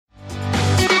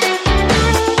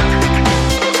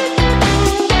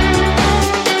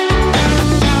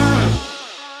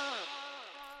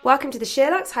Welcome to the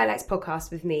Sherlock's Highlights podcast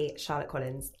with me, Charlotte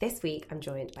Collins. This week, I'm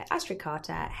joined by Astrid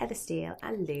Carter, Heather Steele,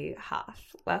 and Lou Huff.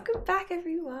 Welcome back,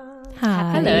 everyone.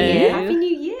 Hi. Hello. Happy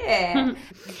New Year.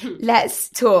 Let's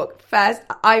talk first.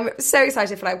 I'm so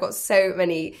excited for I've got so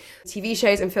many TV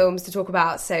shows and films to talk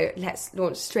about. So let's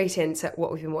launch straight into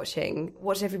what we've been watching.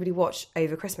 What did everybody watch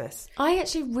over Christmas? I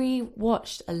actually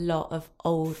re-watched a lot of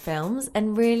old films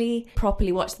and really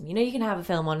properly watched them. You know, you can have a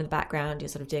film on in the background, you're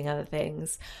sort of doing other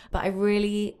things. But I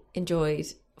really enjoyed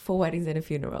Four Weddings and a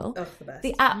Funeral. Oh, the best.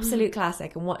 The absolute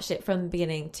classic, and watched it from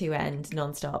beginning to end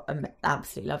non-stop and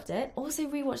absolutely loved it. Also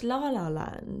rewatched La La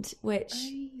Land, which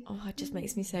it just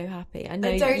makes me so happy. I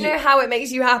don't know how it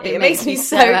makes you happy. It makes me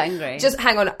so angry. Just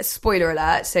hang on, spoiler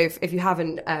alert. So if you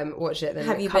haven't watched it, then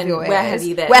have you cover been? your ears. Where have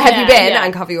you been? Where have you been?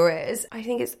 And cover your ears. I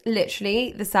think it's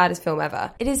literally the saddest film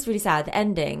ever. It is really sad, the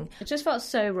ending. It just felt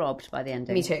so robbed by the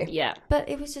ending. Me too. Yeah. But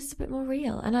it was just a bit more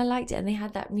real, and I liked it, and they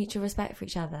had that mutual respect for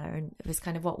each other, and it was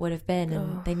kind of what would have been,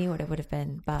 and they knew what it would have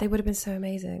been. But They would have been so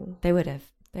amazing. They would have.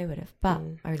 But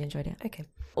I really enjoyed it. Okay.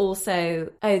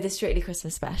 Also, the Strictly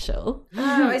Christmas special.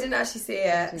 Oh, I didn't actually see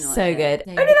it. So good.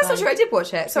 Oh, no, that's not true. I did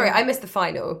watch it. Sorry, I missed the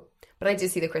final. But I did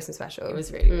see the Christmas special. It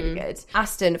was really, really good.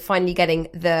 Aston finally getting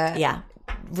the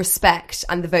respect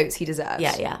and the votes he deserves.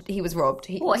 Yeah. He was robbed.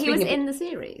 He was in the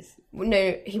series?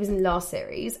 No, he was in the last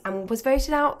series and was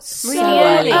voted out so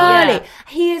Really early. early.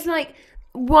 He is like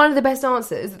one of the best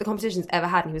dancers that the competition's ever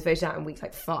had, and he was voted out in week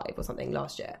 5 or something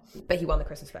last year. But he won the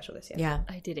Christmas special this year. Yeah.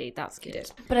 I did eat. That's good.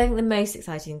 But I think the most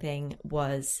exciting thing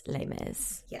was Les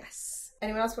Mis. Yes.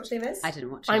 Anyone else watch Les Mis? I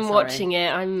didn't watch it. I'm watching it.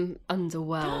 I'm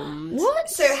underwhelmed. What?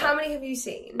 So how many have you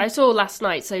seen? I saw last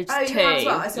night, so Oh, two. you have as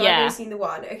well. So I've yeah. only seen the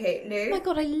one. Okay, Lou. Oh my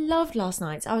God, I loved last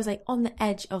night. I was like on the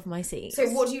edge of my seat. So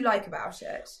what do you like about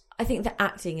it? I think the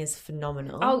acting is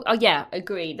phenomenal. Oh yeah,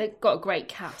 agree. They've got a great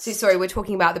cast. So sorry, we're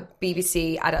talking about the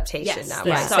BBC adaptation Yes, now,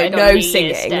 yeah. right? So Started on no New Year's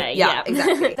singing. Day, Yeah, yeah.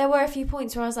 exactly. There were a few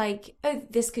points where I was like, oh,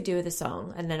 this could do with a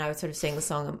song. And then I would sort of sing the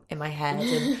song in my head.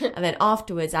 And then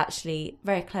afterwards, actually,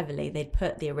 very cleverly, they'd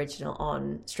put the original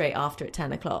on straight after at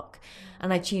 10 o'clock.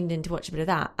 And I tuned in to watch a bit of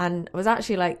that. And I was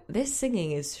actually like, this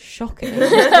singing is shocking. So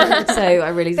I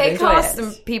really They enjoyed cast it.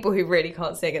 some people who really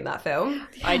can't sing in that film.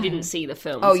 I didn't see the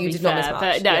film. Oh, to you be did not fair, miss much,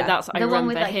 But no, yeah. that's I The one remember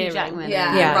with like Hugh hearing. Jackman.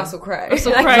 Yeah, Yeah. Russell Crowe.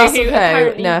 Russell Like Crowe, Russell who Crowe,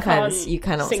 apparently no can't offence, you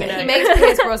cannot sing sing. a He note. makes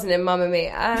Pierce Brosnan in Mamma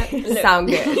Mia sound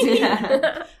good.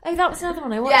 Yeah, Oh, that was another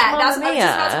one I watched. that's. Mamma I was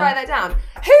just about to Mia. write that down.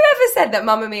 Whoever said that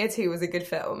Mamma Mia 2 was a good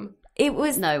film? It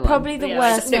was No one. probably the Yeah.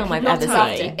 worst No, film I've not ever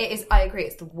loved seen. it. It is. I agree.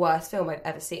 It's the worst film I've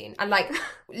ever seen. And like,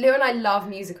 Lou and I love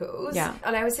musicals. Yeah.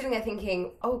 And I was sitting there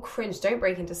thinking, oh, cringe! Don't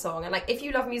break into song. And like, if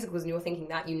you love musicals and you're thinking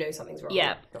that, you know something's wrong.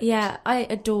 Yeah. Yeah, I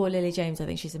adore Lily James. I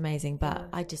think she's amazing, but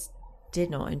I just did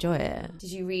not enjoy it.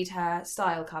 Did you read her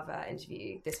style cover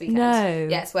interview this weekend? No.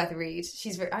 Yeah, it's worth a read.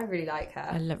 I really like her.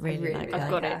 I really like her. I've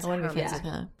got her. it. I want to be friends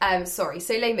Yeah. with her. Sorry.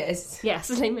 So Les Mis. Yes,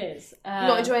 Les Mis.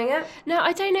 Not enjoying it? No,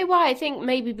 I don't know why. I think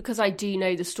maybe because I do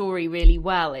know the story really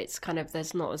well, it's kind of,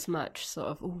 there's not as much sort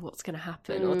of, what's going to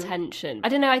happen or tension. I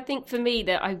don't know. I think for me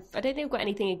that I don't think I've got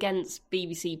anything against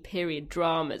BBC period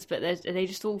dramas, but they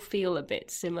just all feel a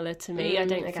bit similar to me. I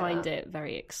don't I get find that. it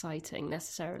very exciting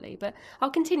necessarily, but I'll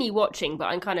continue watching, but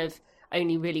I'm kind of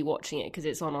only really watching it because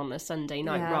it's on a Sunday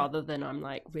night rather than I'm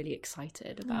like really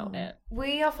excited about it.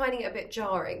 We are finding it a bit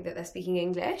jarring that they're speaking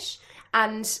English,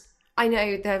 and I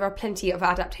know there are plenty of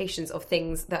adaptations of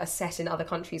things that are set in other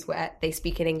countries where they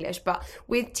speak in English, but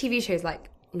with TV shows like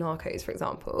Narcos, for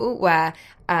example, where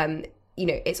you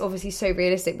know, it's obviously so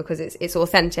realistic because it's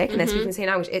authentic and they're speaking the same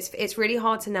language. It's really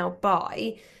hard to now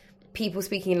buy people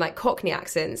speaking in like Cockney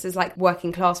accents as like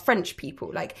working class French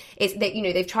people. Like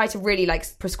they've tried to really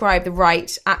like prescribe the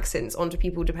right accents onto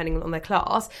people depending on their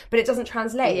class, but it doesn't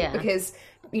translate because,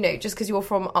 you know, just because you're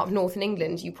from up north in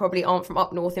England, you probably aren't from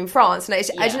up north in France. And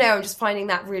I don't know, I'm just finding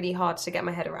that really hard to get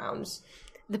my head around.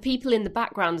 The people in the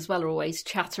background as well are always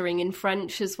chattering in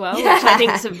French as well, which I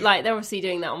think is like they're obviously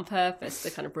doing that on purpose to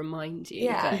kind of remind you.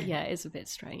 Yeah. But yeah, it's a bit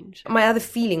strange. My other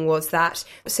feeling was that,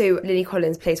 so Lily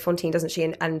Collins plays Fontaine, doesn't she?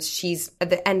 And she's, at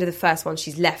the end of the first one,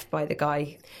 she's left by the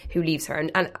guy who leaves her.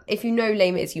 And if you know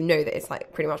Les Mis, you know that it's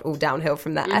like pretty much all downhill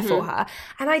from there for her.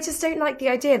 And I just don't like the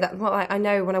idea that, well, I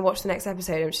know when I watch the next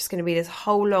episode, it's just going to be this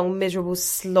whole long miserable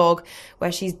slog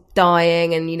where she's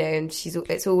dying and, you know, and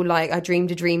it's all like, I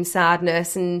dreamed a dream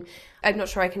sadness. And I'm not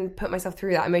sure I can put myself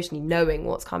through that emotionally knowing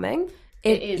what's coming.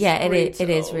 It is it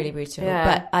is really brutal. Yeah.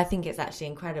 But I think it's actually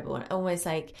incredible. And almost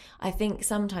like, I think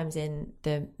sometimes in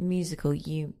the musical,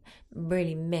 you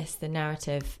really miss the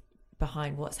narrative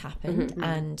behind what's happened.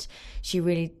 And she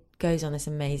really goes on this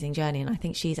amazing journey, and I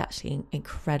think she's actually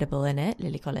incredible in it,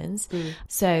 Lily Collins.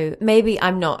 So maybe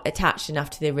I'm not attached enough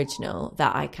to the original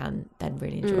that I can then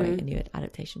really enjoy a new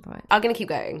adaptation for it. I'm going to keep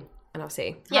going and I'll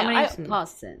see. How many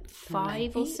parts is it?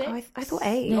 5 or 6. I thought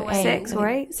 8 No, or 8. 6 or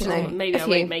 8. So No, maybe a I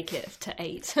few. won't make it to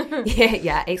 8.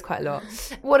 Yeah, 8's quite a lot.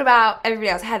 What about everybody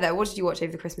else? Heather, what did you watch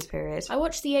over the Christmas period? I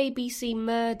watched the ABC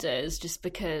Murders just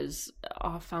because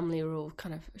our family were all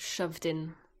kind of shoved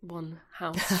in one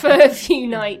house for a few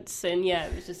nights, and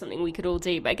it was just something we could all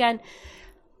do. But again,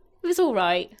 it was all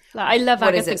right. Like, I love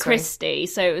What is Agatha it, sorry? Christie,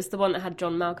 so it was the one that had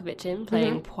John Malkovich in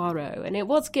playing Poirot, and it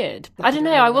was good. I don't know,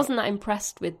 I wasn't that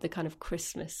impressed with the kind of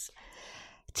Christmas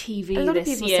TV A lot of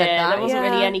this people year. said that, There wasn't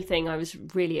really yeah. anything I was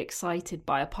really excited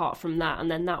by apart from that, and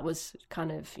then that was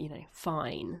kind of,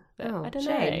 fine. But Oh, I don't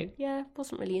shame. know. Yeah,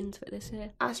 wasn't really into it this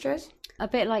year. Astrid? A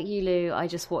bit like you, Lou, I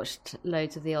just watched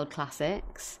loads of the old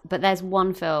classics. But there's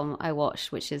one film I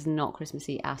watched which is not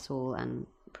Christmassy at all and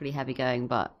pretty heavy going,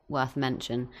 but worth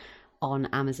mention, on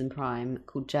Amazon Prime,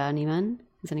 called Journeyman.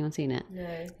 Has anyone seen it?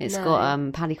 No. It's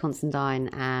got Paddy Considine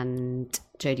and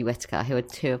Jodie Whittaker, who are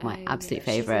two of my absolute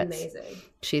favourites. She's amazing.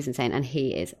 She's insane, and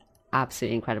he is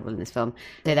absolutely incredible in this film.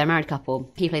 So they're a married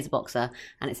couple. He plays a boxer,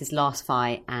 and it's his last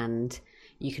fight, and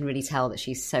you can really tell that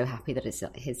she's so happy that it's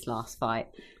his last fight.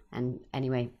 And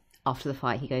anyway, after the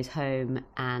fight, he goes home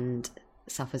and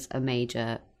suffers a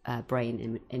major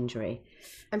brain injury.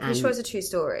 I'm pretty sure it's a true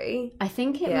story. I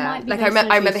think it Yeah, might be. like based on a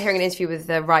I remember true- hearing an interview with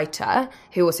the writer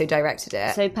who also directed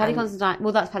it. So Paddy and- Considine,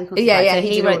 well, that's Paddy Considine. Yeah, so he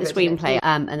he did wrote all the of it, didn't screenplay,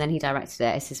 and then he directed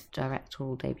it. It's his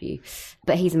directorial debut,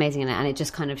 but he's amazing in it, and it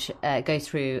just kind of goes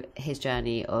through his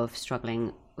journey of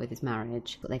struggling with his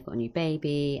marriage. But they've got a new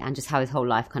baby, and just how his whole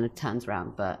life kind of turns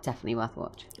around. But definitely worth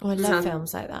watch. Oh, I love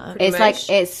films like that. It's Emotion. like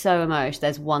it's so emotional.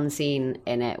 There's one scene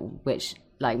in it which,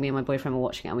 like, me and my boyfriend were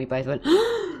watching it, and we both went.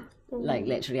 Like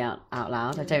literally out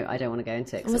loud. I don't want to go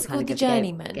into it. 'Cause Was it'll it kind called of The give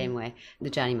Journeyman? Game away. The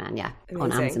Journeyman, yeah, on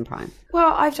Amazing. Amazon Prime.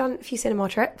 Well, I've done a few cinema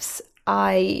trips.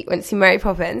 I went to see Mary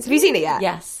Poppins. Have you seen it yet?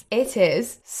 Yes. It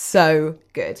is so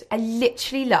good. I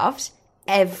literally loved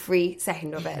every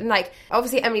second of it. And like,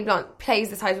 obviously Emily Blunt plays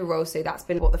the title role, so that's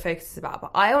been what the focus is about.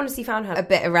 But I honestly found her a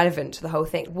bit irrelevant to the whole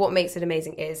thing. What makes it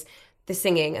amazing is the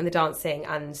singing and the dancing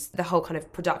and the whole kind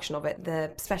of production of it.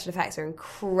 The special effects are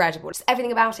incredible. Just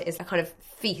everything about it is a kind of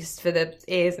feast for the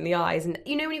ears and the eyes. And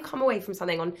you know when you come away from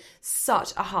something on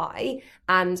such a high,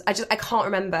 and I can't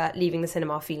remember leaving the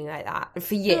cinema feeling like that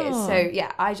for years. Oh. So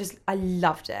yeah, I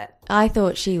loved it. I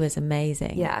thought she was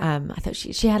amazing. Yeah. I thought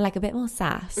she had like a bit more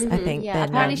sass, I think. Yeah, than,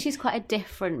 apparently she's quite a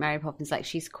different Mary Poppins. Like,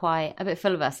 she's quite a bit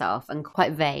full of herself and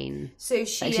quite vain. So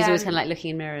she, Like, she's always kind of like looking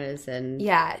in mirrors and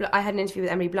yeah, look, I had an interview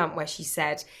with Emily Blunt where she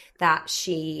said that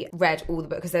she read all the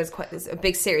books, because there's a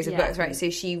big series of books, right?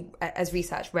 So she, as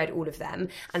research, read all of them,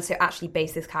 and so actually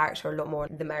based this character a lot more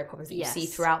on the Mary Poppins that you see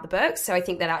throughout the books. So I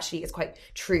think that actually is quite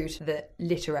true to the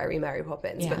literary Mary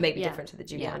Poppins, but maybe different to the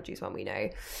Julie Andrews one we know.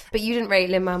 But you didn't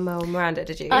rate Lin-Manuel Miranda,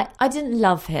 did you? I didn't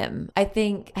love him. I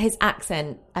think his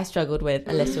accent I struggled with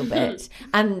a little bit.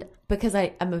 And because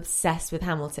I am obsessed with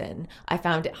Hamilton, I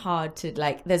found it hard to,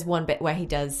 like, there's one bit where he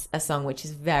does a song which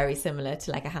is very similar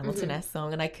to like a Hamilton-esque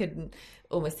song, and I couldn't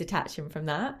almost detach him from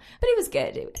that. But he was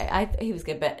good. He was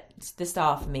good, but the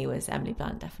star for me was Emily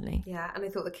Blunt, definitely. Yeah, and I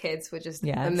thought the kids were just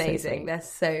Yeah, so amazing. sweet. They're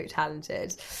so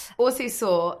talented. Also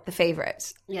saw The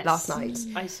Favourite last night.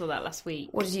 I saw that last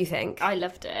week. What did you think? I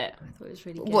loved it. I thought it was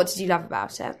really good. What did you love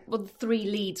about it? Well, the 3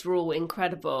 leads were all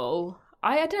incredible.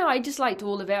 I don't know, I just liked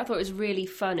all of it. I thought it was really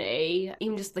funny.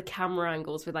 Even just the camera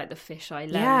angles with like the fisheye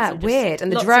lens. Yeah, and just weird.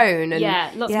 And the lots drone. Of,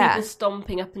 lots of yeah. people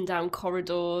stomping up and down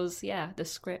corridors. Yeah, the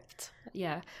script.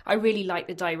 Yeah. I really like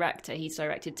the director. He's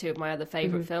directed 2 of my other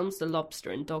favourite films, The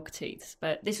Lobster and Dogtooth.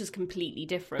 But this was completely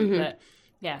different. But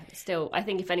yeah, still, I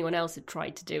think if anyone else had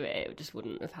tried to do it, it just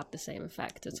wouldn't have had the same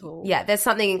effect at all. Yeah, there's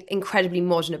something incredibly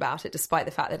modern about it, despite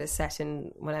the fact that it's set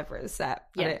in whenever it's set.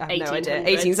 Yeah, I have no idea. 1800s,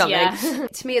 18 something. yeah.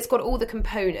 To me, it's got all the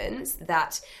components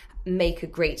that make a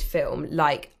great film,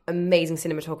 like amazing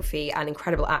cinematography and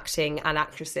incredible acting and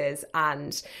actresses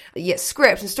and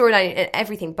script and storyline and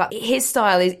everything. But his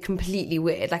style is completely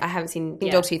weird. Like, I haven't seen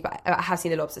Dogtooth, but I have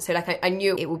seen The Lobster. So like I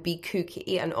knew it would be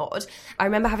kooky and odd. I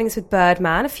remember having this with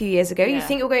Birdman a few years ago. You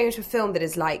think you're going into a film that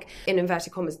is like, in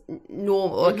inverted commas,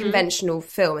 normal or conventional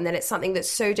film, and then it's something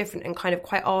that's so different and kind of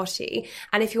quite arty.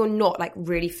 And if you're not like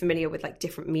really familiar with like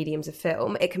different mediums of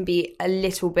film, it can be a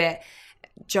little bit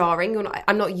jarring.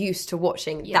 I'm not used to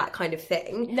watching that kind of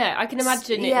thing. No, I can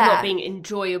imagine it not being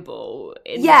enjoyable.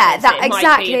 In that it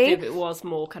exactly. Might be if it was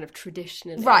more kind of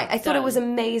traditional. Right, I thought it was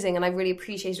amazing, and I really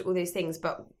appreciated all those things.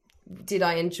 But did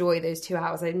I enjoy those 2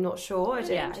 hours? I'm not sure.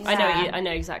 I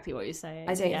know exactly what you're saying.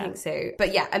 I don't think so.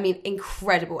 But yeah, I mean,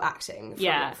 incredible acting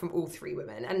from all three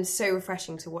women, and so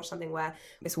refreshing to watch something where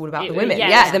it's all about the women.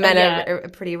 The men are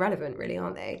pretty irrelevant, really,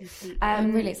 aren't they?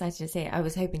 I'm really excited to see it. I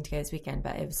was hoping to go this weekend,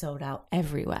 but it was sold out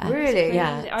everywhere. Really?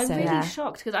 Yeah. I'm really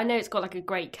shocked because I know it's got like a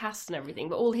great cast and everything,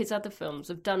 but all his other films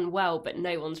have done well, but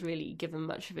no one's really given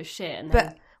much of a shit. And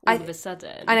then all of a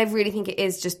sudden, and I really think it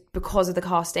is just because of the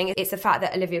casting. It's the fact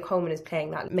that Olivia Colman is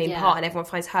playing that main part, and everyone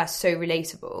finds her so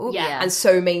relatable and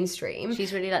so mainstream.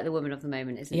 She's really like the woman of the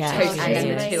moment, isn't she? Totally. And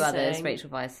amazing. the two others, Rachel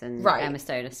Weisz and Emma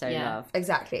Stone, are so loved.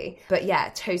 Exactly. But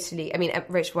yeah, totally. I mean,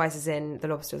 Rachel Weisz is in The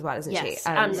Lobster as well, isn't she?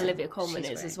 And Olivia Colman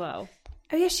is as well.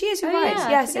 Oh yes, she is. You're right. Yeah,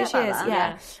 Yes, so she is. that.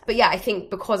 Yeah, but yeah, I think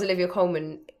because Olivia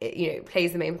Colman,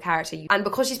 plays the main character, and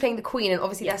because she's playing the Queen, and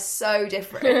obviously they're so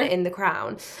different in The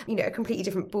Crown, a completely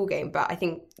different ballgame. But I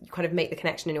think you kind of make the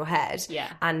connection in your head,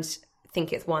 and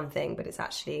think it's one thing, but it's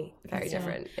actually very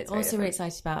different. It's also really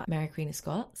excited about Mary Queen of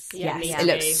Scots. It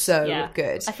looks so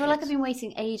good. I feel like I've been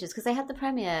waiting ages because they had the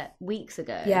premiere weeks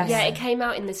ago. Yeah, it came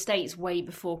out in the States way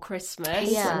before Christmas.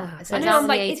 Yeah, so and it's I'm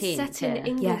like, 18th, it's set in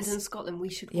England and Scotland. We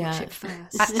should watch it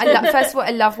first. First of all,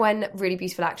 I love when really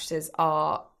beautiful actresses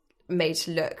are made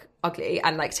to look ugly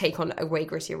and like take on a way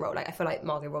grittier role. Like I feel like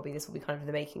Margot Robbie, this will be kind of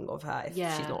the making of her if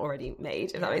she's not already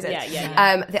made, if that makes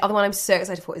sense. The other one I'm so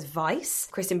excited for is Vice.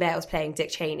 Christian Bale's playing Dick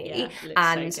Cheney,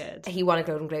 and so he won a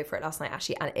Golden Globe for it last night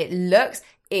actually, and it looks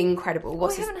incredible.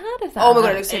 I haven't heard of that. Oh my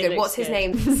god, it looks so good. What's his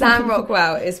name? Sam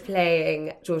Rockwell is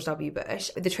playing George W.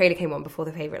 Bush. The trailer came on before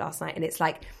The Favourite last night, and it's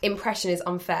like, impression is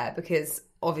unfair because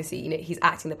obviously he's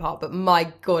acting the part, but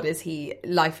my god, is he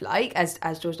lifelike as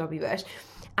George W. Bush.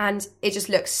 And it just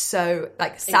looks so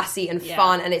like sassy and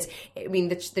fun, and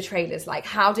the trailer's like,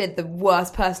 how did the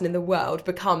worst person in the world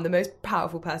become the most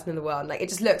powerful person in the world? Like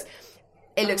it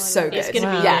looks so good. It's going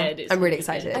to be good. I'm really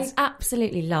excited. I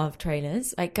absolutely love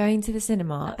trailers. Like going to the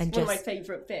cinema and one just... of my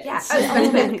favourite bits. Yeah,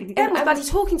 Em was bloody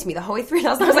talking to me the whole way through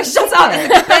last night. I was like, shut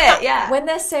up. When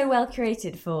they're so well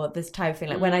created for this type of thing,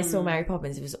 like when I saw Mary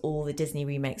Poppins, it was all the Disney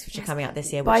remakes which are coming out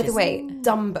this year. By the way,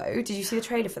 Dumbo, did you see the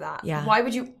trailer for that? Yeah. Why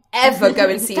would you ever go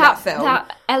and see that film?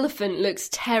 That elephant looks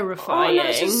terrifying. Oh no,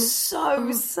 it's just so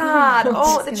sad.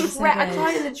 I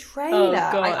cried in the trailer. Oh,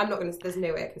 God. I'm not going to, there's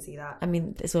no way I can see that. I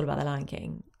mean, it's all about the Lion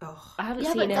King. I haven't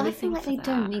Yeah, seen but I anything feel like they for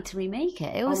don't that. need to remake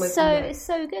it. It was it's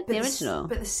so good, the original.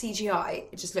 But the CGI,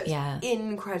 it just looks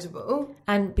incredible.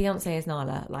 And Beyonce is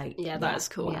Nala. Like, That's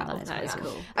cool. Yeah, that is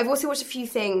cool. I've also watched a few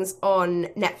things on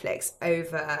Netflix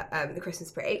over the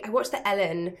Christmas break. I watched the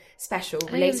Ellen special,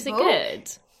 Relatable. Was it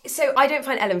good? So I don't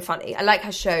find Ellen funny. I like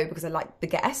her show because I like the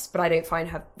guests, but I don't find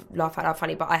her laugh out loud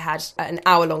funny. But I had an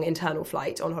hour-long internal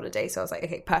flight on holiday, so I was like,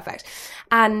 okay, perfect.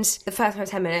 And the first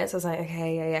 10 minutes, I was like,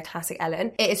 okay, classic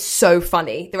Ellen. It is so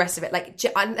funny. The rest of it, like,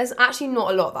 and there's actually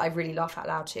not a lot that I really laugh out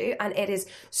loud to, and it is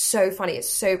so funny. It's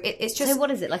so it's just. So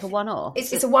what is it, like a one-off?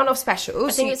 It's a one-off special.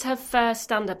 I think it's her first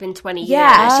stand-up in 20 years.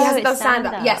 Yeah, she hasn't done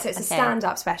stand-up. stand-up. Yeah, so it's a Okay.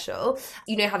 stand-up special.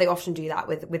 You know how they often do that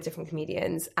with different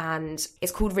comedians, and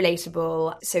it's called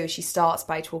Relatable. So she starts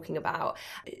by talking about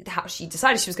how she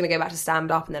decided she was going to go back to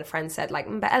stand-up, and then a friend said, like,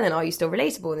 but Ellen, are you still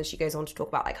relatable? And then she goes on to talk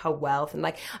about, like, her wealth, and,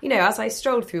 like, as I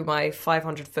strolled through my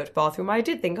 500-foot bathroom, I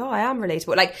did think, I am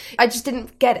relatable. Like, I just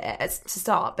didn't get it to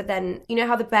start. But then, you know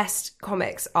how the best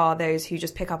comics are those who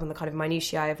just pick up on the kind of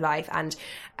minutiae of life and,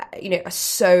 are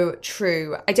so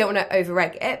true. I don't want to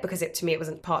over-egg it, because to me, it was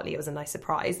a nice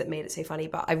surprise that made it so funny,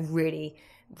 but I really,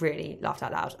 really laughed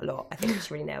out loud a lot. I think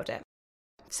she really nailed it.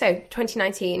 So,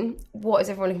 2019, what is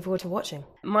everyone looking forward to watching?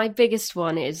 My biggest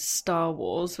one is Star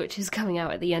Wars, which is coming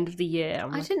out at the end of the year.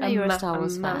 I didn't know you were a Star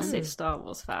Wars fan. I'm a massive Star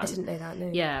Wars fan. I didn't know that, no.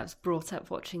 Yeah, I was brought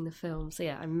up watching the film, so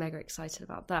yeah, I'm mega excited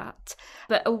about that.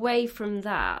 But away from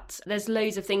that, there's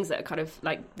loads of things that are kind of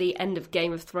like the end of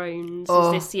Game of Thrones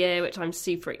is this year, which I'm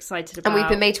super excited about. And we've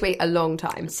been made to wait a long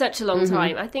time. Such a long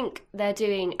time. I think they're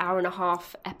doing 1.5-hour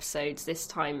episodes this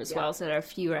time as well, so there are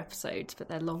fewer episodes, but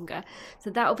they're longer. So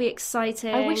that'll be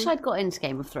exciting. I wish I'd got into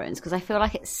Game of Thrones because I feel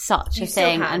like it's such a still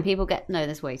thing, can. and people get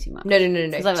there's way too much. No.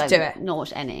 Because I've Do it. not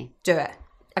watched any. Do it.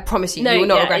 I promise you, No, you will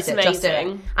not yeah, regret it's it. Just do it.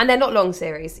 amazing. And they're not long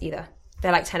series either.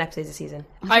 They're like 10 episodes a season.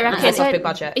 I reckon It's not big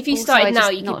budget. if you Also, started I'm now,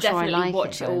 just you could not sure I definitely like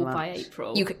watch it it very all by much.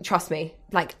 April. You can trust me.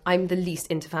 Like, I'm the least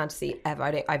into fantasy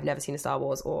ever. I've never seen a Star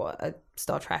Wars or a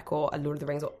Star Trek or a Lord of the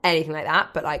Rings or anything like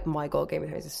that. But like, my God, Game of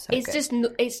Thrones is so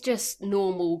good. It's just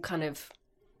normal kind of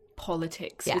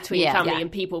politics Yeah. between Yeah. family Yeah.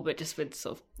 and people, but just with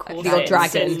sort of corsets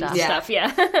dragon and stuff. stuff.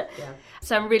 Yeah.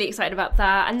 So I'm really excited about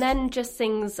that. And then just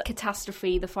things,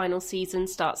 Catastrophe, the final season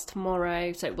starts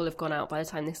tomorrow, so it will have gone out by the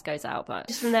time this goes out. But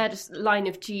just from there, just Line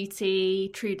of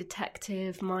Duty, True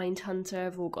Detective, Mindhunter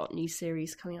have all got new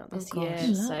series coming out this year.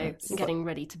 So I'm getting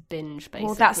ready to binge, basically.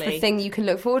 Well, that's the thing you can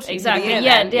look forward to. Exactly. for the year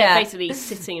Yeah, then. basically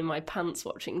sitting in my pants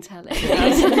watching telly.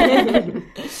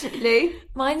 Lou?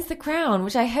 Mine's The Crown,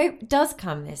 which I hope does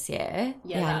come this year.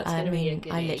 Yeah, that's gonna be a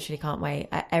goodie. I literally can't wait.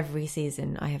 Every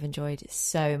season I have enjoyed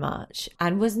so much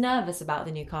and was nervous about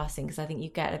the new casting because I think you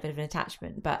get a bit of an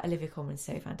attachment, but Olivia Colman's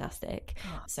so fantastic.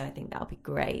 So I think that'll be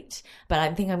great. But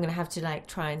I think I'm going to have to like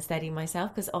try and steady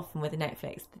myself because often with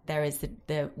Netflix there is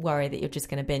the worry that you're just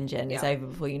going to binge it and it's over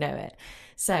before you know it.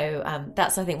 So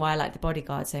that's I think why I like The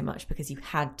Bodyguard so much, because you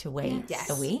had to wait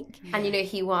a week. And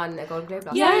he won a Golden Globe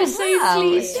last Yeah, night. I'm so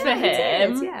pleased for he did.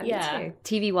 him. Yeah, me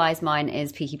too. TV wise, mine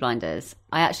is Peaky Blinders.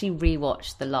 I actually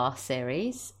rewatched the last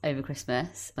series over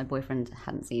Christmas. My boyfriend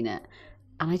hadn't seen it.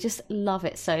 And I just love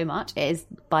it so much. It is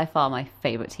by far my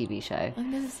favourite TV show. I've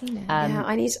never seen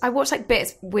it. I watched like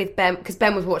bits with Ben because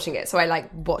Ben was watching it, so I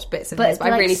like watched bits of But his.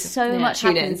 But I really so much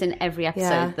tune happens in. in every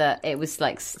episode that it was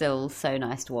like still so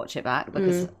nice to watch it back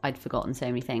because I'd forgotten so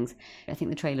many things. I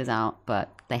think the trailer's out, but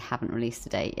they haven't released a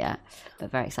date yet. But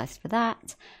very excited for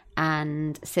that.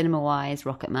 And cinema-wise,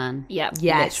 Rocketman. Yeah.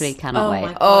 Yes. Literally cannot Oh wait. my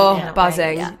God. Oh, Cannot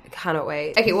buzzing. wait. Cannot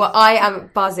wait. Okay, well, I am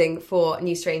buzzing for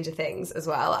new Stranger Things as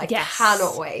well. I Yes.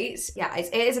 cannot wait. Yeah,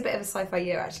 it is a bit of a sci-fi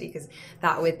year, actually, because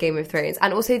that with Game of Thrones.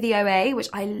 And also the OA, which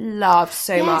I love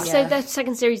so much. So the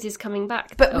second series is coming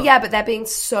back. But but they're being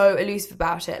so elusive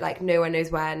about it. Like, no one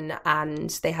knows when, and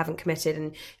they haven't committed.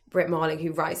 And Britt Marling,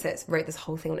 who wrote this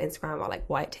whole thing on Instagram about like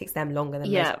why it takes them longer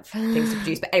than most things to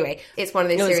produce. But anyway, it's one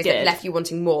of those series that left you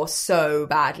wanting more so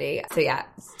badly. So yeah,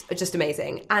 it's just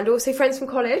amazing. And also Friends from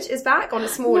College is back on a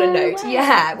smaller note. way.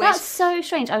 Yeah, That's so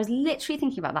strange. I was literally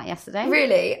thinking about that yesterday.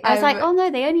 really. I was like, oh no,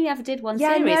 they only ever did one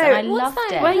series, no. and I What's loved that?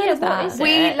 it. Well, yeah, that? what is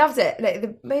we it? loved it.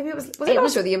 Like, maybe it was it last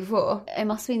year or the year before? It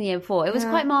must have been the year before. It was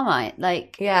quite Marmite.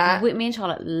 Like, Yeah. me and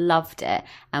Charlotte loved it.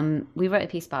 We wrote a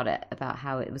piece about it, about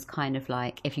how it was kind of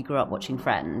like if you grew up watching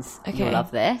Friends, you'll love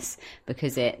this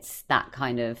because it's that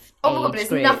kind of Oh my God, age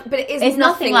but group. but it is It's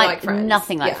nothing like Friends.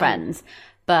 Nothing like Yeah. Friends.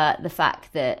 But the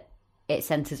fact that it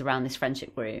centres around this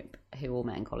friendship group who all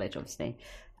met in college, obviously,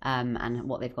 and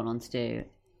what they've gone on to do.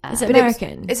 Is it But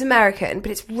American? It's American,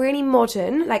 but it's really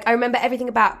modern. Like, I remember everything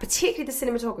about, particularly the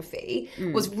cinematography,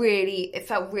 it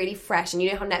felt really fresh. And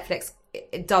you know how Netflix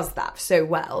it does that so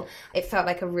well. It felt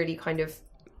like a really kind of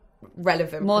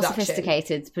relevant More production.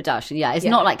 sophisticated production. Yeah, it's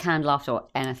not like canned laughter or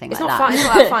anything It's like not that. fun. It's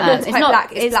not fun. It's It's quite not-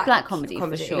 black. it's black comedy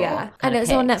for sure. Yeah. And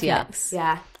it's on Netflix.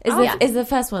 Yeah. Is the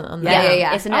first one on there?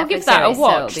 Yeah. It's a I'll Netflix give that a series, so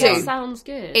watch. it'll be It on. sounds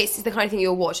good. It's the kind of thing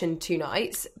you'll watch in 2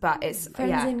 nights, but it's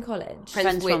Friends in college.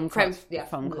 Friends from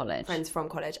college. Friends from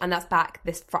college, and that's back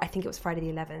I think it was Friday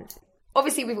the 11th.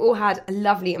 Obviously, we've all had a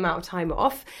lovely amount of time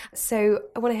off, so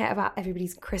I want to hear about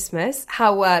everybody's Christmas.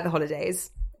 How were the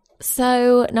holidays?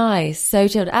 So nice, so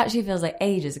chilled. It actually feels like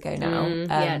ages ago now.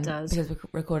 yeah, it does. Because we're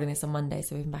recording this on Monday,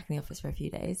 so we've been back in the office for a few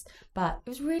days. But it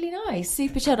was really nice,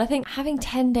 super chilled. I think having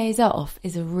 10 days off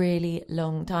is a really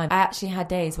long time. I actually had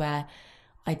days where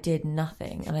I did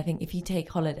nothing. And I think if you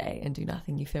take holiday and do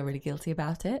nothing, you feel really guilty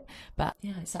about it. But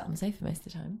yeah, I sat on the sofa most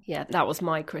of the time. Yeah, that was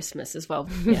my Christmas as well.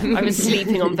 Yeah, I was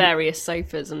sleeping on various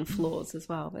sofas and floors as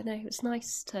well. But no, it was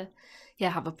nice to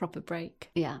have a proper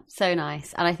break. Yeah, so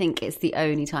nice. And I think it's the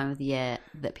only time of the year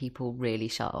that people really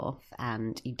shut off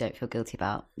and you don't feel guilty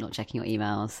about not checking your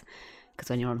emails.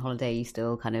 Because when you're on holiday, you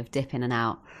still kind of dip in and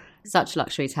out. Such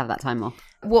luxury to have that time off.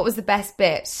 What was the best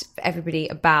bit for everybody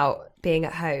about being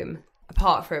at home,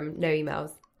 apart from no emails?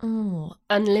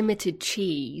 Unlimited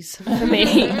cheese for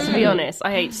me, to be honest. I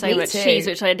hate so Me much too. cheese,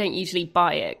 which I don't usually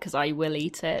buy it because I will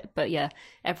eat it. But yeah,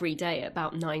 every day at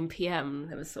about 9 p.m,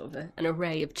 there was sort of an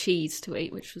array of cheese to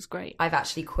eat, which was great. I've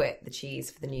actually quit the cheese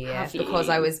for the new year Have because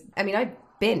you? I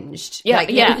binged. Yeah,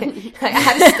 yeah.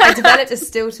 I developed a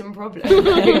Stilton problem over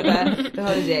the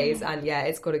holidays, and yeah,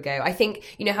 it's got to go. I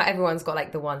think, you know how everyone's got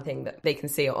like the one thing that they can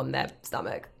see on their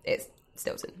stomach? It's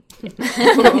Stilton.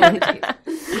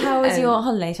 How was your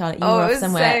holiday, Charlotte? You were it off was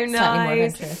somewhere so slightly more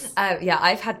nice. adventurous. Yeah,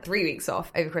 I've had 3 weeks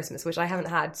off over Christmas, which I haven't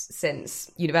had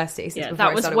since university. Since Yeah, before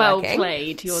that I was started well working.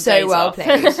 played, your so days well off.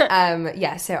 played.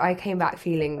 Yeah, so I came back I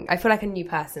feel like a new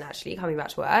person actually coming back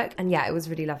to work, and yeah, it was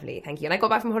really lovely. Thank you. And I got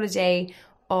back from holiday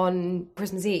on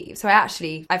Christmas Eve, so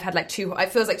I've had like it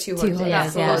feels like two holidays.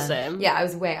 holidays, That's yeah. awesome. Yeah, I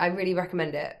was away. I really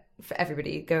recommend it for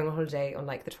everybody going on holiday on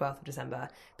like the 12th of December,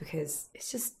 because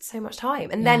it's just so much time.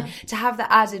 And then to have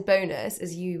the added bonus,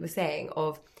 as you were saying,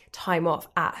 of time off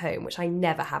at home, which I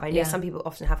never have. I know some people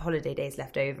often have holiday days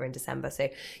left over in December, so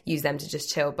use them to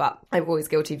just chill, but I'm always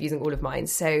guilty of using all of mine.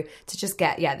 So to just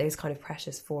get those kind of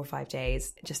precious 4 or 5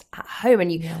 days just at home.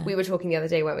 And we were talking the other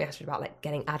day, weren't we, actually, about like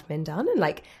getting admin done and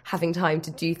like having time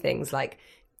to do things like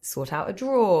sort out a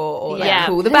drawer or like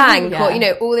call the bank or, you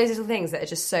know, all those little things that are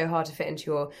just so hard to fit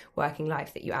into your working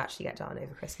life that you actually get done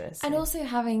over Christmas. And also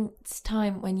having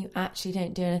time when you actually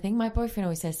don't do anything. My boyfriend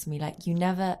always says to me, like, you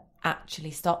never actually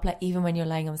stop. Like, even when you're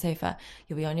laying on the sofa,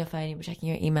 you'll be on your phone, you'll be checking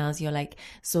your emails, you're like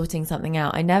sorting something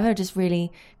out. I never just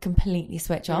really completely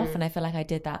switch off, and I feel like I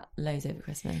did that loads over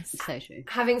Christmas. So true.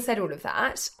 Having said all of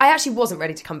that, I actually wasn't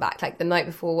ready to come back like the night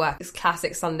before work. It's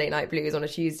classic Sunday night blues on a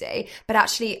Tuesday. But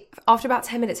actually, after about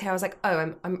 10 minutes here, I was like,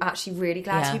 oh, I'm actually really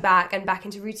glad to be back and back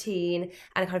into routine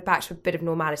and kind of back to a bit of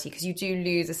normality, because you do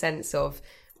lose a sense of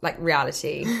like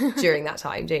reality during that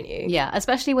time, don't you? Yeah,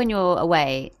 especially when you're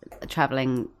away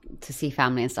traveling to see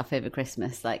family and stuff over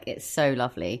Christmas. Like, it's so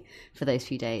lovely for those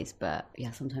few days, but yeah,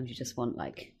 sometimes you just want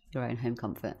like your own home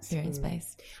comforts, Your own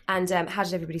space. And how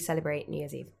did everybody celebrate New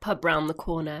Year's Eve? Pub round the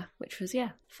corner, which was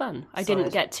fun. I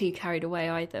didn't get too carried away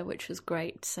either, which was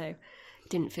great. So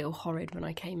didn't feel horrid when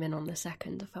I came in on the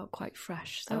 2nd. I felt quite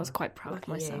fresh, so I was quite proud of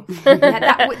myself.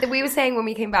 We were saying when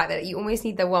we came back that you almost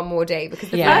need the one more day, because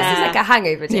the first is like a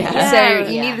hangover day,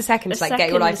 so you need the second to like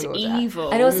get your life in order.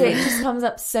 Evil. And also it just comes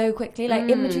up so quickly, like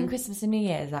in between Christmas and New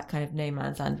Year is that kind of no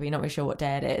man's land where you're not really sure what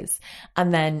day it is,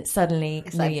 and then suddenly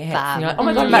New Year hits and you're like, oh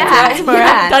my god, I'm back to work tomorrow. I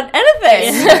haven't done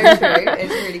anything. It's so true.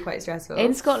 It's really quite stressful.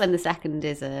 In Scotland, the 2nd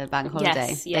is a bank holiday.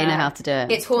 Yes, They know how to do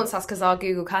it. It haunts us because our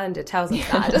Google Calendar tells us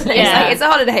that, doesn't it? It's like, it's a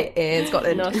holiday in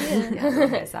Scotland. Not here. Not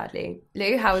here, sadly.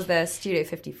 Lou, how was the Studio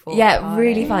 54? Yeah,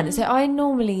 really fun. So I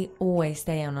normally always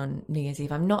stay on New Year's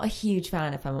Eve. I'm not a huge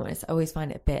fan, if I'm honest. I always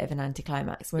find it a bit of an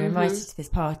anticlimax. We were invited to this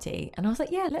party and I was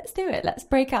like, yeah, let's do it. Let's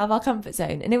break out of our comfort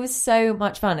zone. And it was so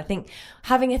much fun. I think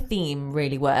having a theme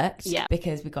really worked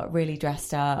because we got really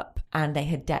dressed up and they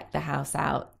had decked the house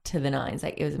out to the nines.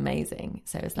 Like, it was amazing.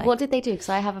 So it was like, what did they do? Because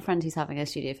I have a friend who's having a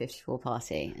Studio 54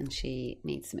 party and she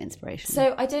needs some inspiration.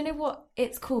 So I don't know what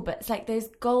it's called, but it's like those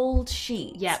gold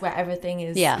sheets where everything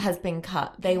is has been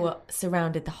cut. They were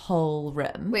surrounded the whole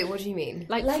room. Wait, what do you mean?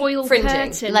 Like foil fringing.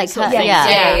 curtain, Like, sort of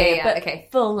yeah. thing. But okay.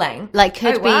 full length. Like,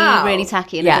 could be really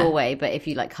tacky in Yeah. a doorway, but if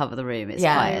you like cover the room, it's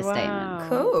quite a statement.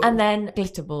 Cool. And then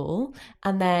glitter ball,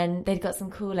 and then they'd got some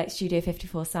cool like Studio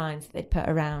 54 signs that they'd put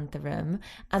around the room,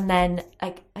 and then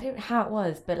like, I don't know how it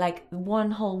was, but like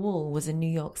one whole wall was a New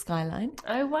York skyline.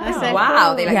 Oh wow!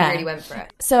 Wow, they like really went for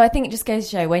it. So I think it just goes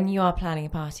to show, when you are planning a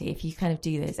party, if you kind of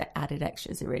do those added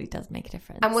extras, it really does make a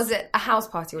difference. And was it a house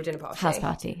party or dinner party? House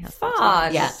party.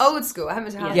 Fun. Yeah. Old school. I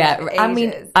haven't been to house Yeah, party for I mean,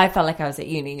 ages. I felt like I was at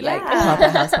uni, like proper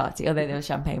house party, although there was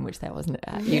champagne, which there wasn't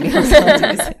at uni house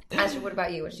parties. Angela, what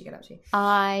about you? What did you get up to?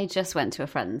 I just went to a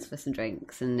friend's for some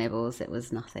drinks and nibbles. It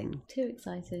was nothing too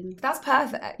exciting. That's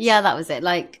perfect. Yeah, that was it.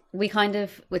 Like, we kind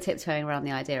of were tiptoeing around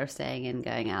the idea of staying in,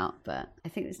 going out, but I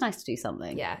think it's nice to do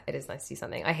something. Yeah, it is nice to do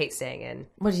something. I hate staying in.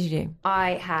 What did you do?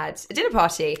 I had a dinner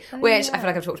party, which I feel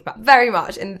like I've talked about very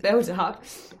much in the build-up,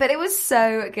 but it was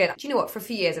so good. Do you know what? For a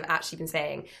few years, I've actually been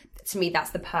saying, to me, that's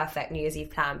the perfect New Year's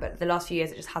Eve plan, but the last few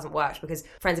years, it just hasn't worked because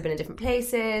friends have been in different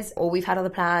places or we've had other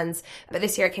plans. But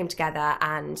this year it came together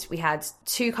and we had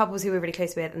 2 couples who we were really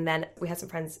close with, and then we had some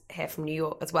friends here from New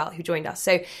York as well who joined us.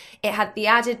 So it had the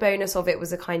added bonus of it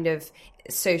was a kind of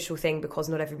social thing because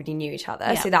not everybody knew each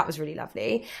other. So that was really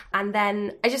lovely. And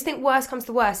then I just think worst comes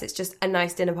to worst, it's just a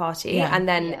nice dinner party, and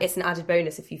then it's an added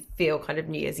bonus if you feel kind of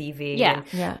New Year's Eve-y.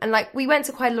 And like, we went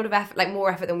to quite a lot of effort, like more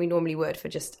effort than we normally would for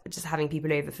just having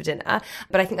people over for dinner.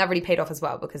 But I think that really paid off as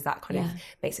well because that kind of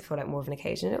makes it feel like more of an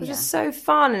occasion. It was just so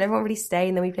fun and everyone really stayed,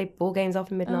 and then we played ball games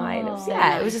after midnight.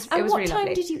 It was just, it was really lovely. What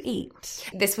time did you eat?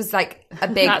 This was like a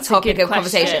big topic of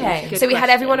conversation. Okay. So we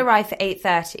had everyone arrive for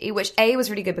 8:30, which A,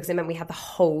 was really good because it meant we had the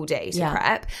whole day to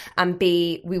prep, and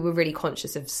B, we were really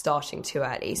conscious of starting too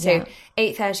early. So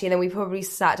 8:30, and then we probably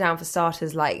sat down for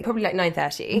starters probably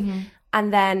 9:30.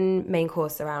 And then main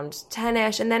course around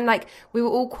 10ish, and then like we were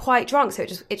all quite drunk, so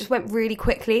it just went really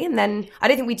quickly. And then I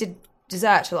don't think we did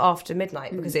dessert till after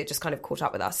midnight because it just kind of caught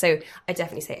up with us. So I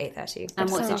definitely say 8:30. And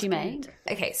what did you make?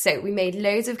 Okay, so we made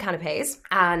loads of canapes,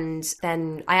 and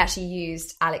then I actually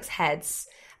used Alex Head's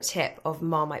tip of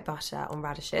Marmite butter on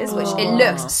radishes, which it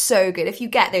looks so good. If you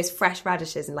get those fresh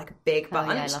radishes in like a big bunch,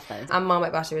 I love those. and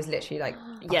Marmite butter is literally like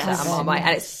butter and Marmite,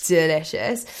 and it's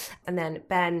delicious. And then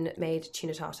Ben made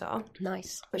tuna tartare.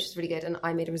 Nice. Which is really good, and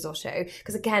I made a risotto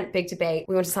because, again, big debate.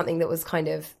 We wanted something that was kind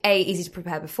of easy to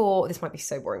prepare before. This might be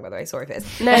so boring, by the way. Sorry if it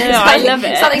is. No, I love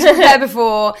it. Something to prepare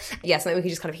before. Yeah, something we could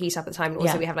just kind of heat up at the time. And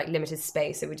also, we have like limited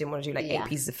space, so we didn't want to do like 8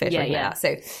 pieces of fish or anything like that.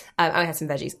 So I had some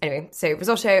veggies. Anyway, so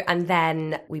risotto, and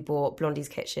then we bought Blondie's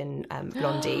Kitchen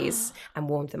blondies and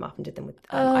warmed them up and did them with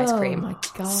ice cream. Oh my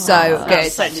God. So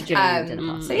good. Such a dream dinner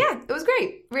party. So yeah, it was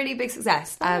great. Really big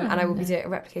success. And I will be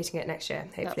replicating it next year,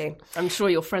 hopefully. I'm sure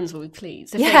your friends will be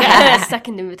pleased if they get a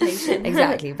second invitation.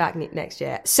 Exactly, back next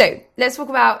year. So let's talk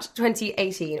about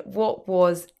 2018. What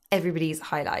was everybody's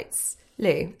highlights?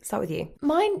 Lou, start with you.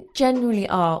 Mine generally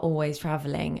are always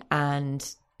travelling, and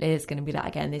it is going to be that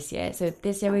again this year. So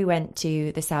this year we went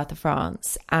to the south of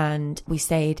France and we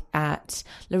stayed at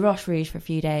La Roche-Rouge for a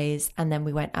few days, and then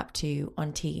we went up to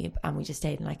Antibes and we just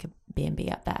stayed in like a B&B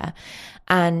up there.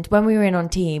 And when we were in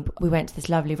Antibes, we went to this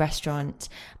lovely restaurant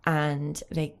and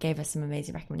they gave us some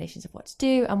amazing recommendations of what to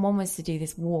do. And one was to do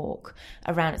this walk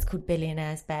around, it's called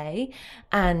Billionaires Bay.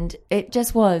 And it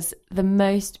just was the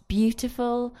most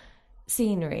beautiful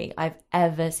scenery I've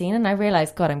ever seen. And I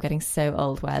realized, God, I'm getting so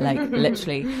old where like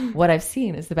literally what I've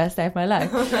seen is the best day of my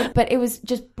life. But it was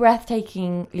just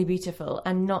breathtakingly beautiful,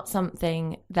 and not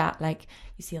something that like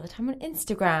you see all the time on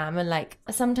Instagram. And like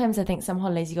sometimes I think some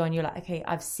holidays you go and you're like, okay,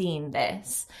 I've seen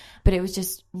this, but it was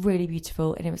just really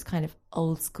beautiful, and it was kind of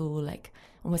old school, like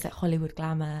almost like Hollywood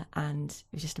glamour, and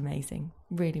it was just amazing.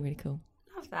 Really, really cool.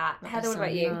 That. Heather, what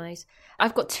about you? Nice.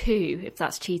 I've got 2, if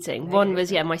that's cheating. One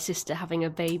was, my sister having a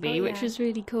baby, which was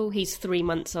really cool. He's 3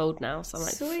 months old now, so I'm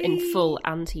like in full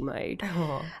auntie mode.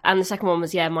 Oh. And the second one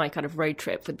was, my kind of road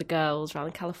trip with the girls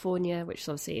around California, which is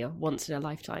obviously a once in a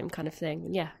lifetime kind of thing.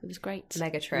 And it was great.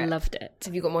 Mega trip. Loved it.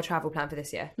 Have you got more travel planned for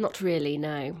this year? Not really,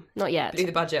 no. Not yet. Blew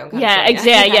the budget on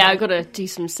California. I've got to do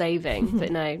some saving,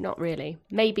 but no, not really.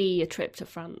 Maybe a trip to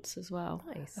France as well.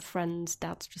 Nice. A friend's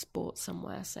dad's just bought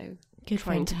somewhere, so Good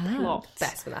trying to plot.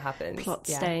 Best when that happens.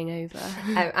 Staying over.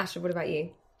 Ashton, what about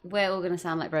you? We're all going to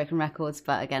sound like broken records,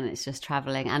 but again, it's just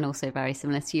travelling, and also very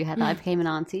similar to you, Heather. I became an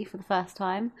auntie for the first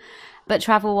time. But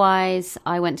travel-wise,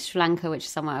 I went to Sri Lanka, which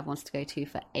is somewhere I've wanted to go to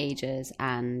for ages,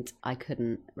 and I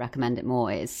couldn't recommend it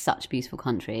more. It is such a beautiful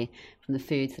country. From the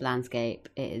food to the landscape,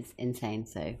 it is insane.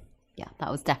 So yeah,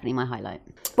 that was definitely my highlight.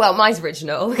 Well, mine's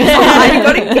original because I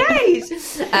got engaged.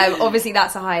 Obviously,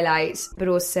 that's a highlight, but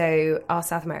also our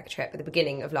South America trip at the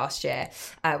beginning of last year,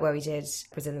 where we did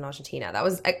Brazil and Argentina. That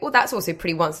was that's also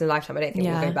pretty once in a lifetime. I don't think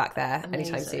we'll go back there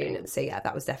anytime soon. So yeah,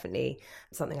 that was definitely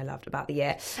something I loved about the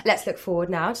year. Let's look forward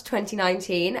now to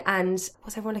 2019, and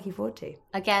what's everyone looking forward to?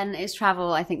 Again, it's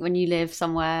travel. I think when you live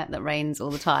somewhere that rains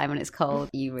all the time and it's cold,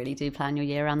 you really do plan your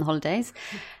year around the holidays.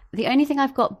 The only thing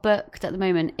I've got booked at the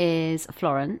moment is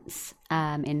Florence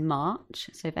in March.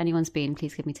 So if anyone's been,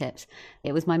 please give me tips.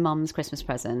 It was my mum's Christmas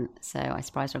present. So I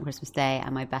surprised her on Christmas Day,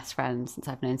 and my best friend, since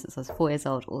I've known since I was 4 years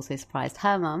old, also surprised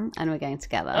her mum, and we're going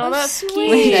together. Oh, that's sweet.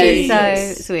 Which is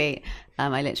so sweet.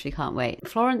 I literally can't wait.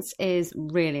 Florence is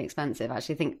really expensive.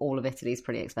 Actually, I think all of Italy is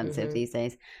pretty expensive these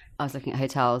days. I was looking at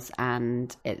hotels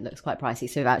and it looks quite pricey.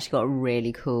 So we've actually got a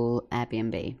really cool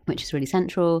Airbnb, which is really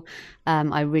central.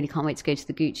 I really can't wait to go to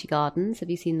the Gucci Gardens. Have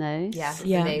you seen those?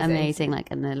 Yeah. Amazing. Like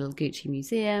in the little Gucci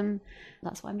museum.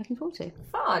 That's what I'm looking forward to.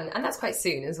 Fun. And that's quite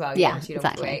soon as well. Yeah,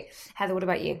 exactly. Heather, what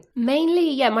about you?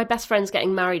 Mainly, my best friend's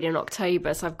getting married in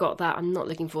October, so I've got that. I'm not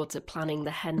looking forward to planning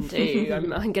the hen do.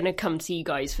 I'm going to come to you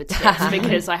guys for tips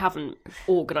because I haven't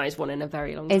organised one in a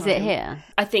very long time. Is it here?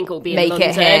 I think it'll be make in London.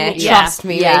 It here. Yeah. Trust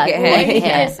me, make it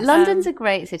here. London's a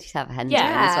great city to have a hen do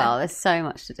as well. There's so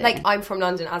much to do. Like, I'm from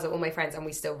London, as are all my friends, and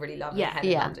we still really love hen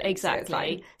in London.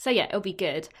 Exactly. So it'll be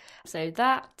good. So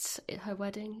that, her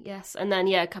wedding, yes. And then,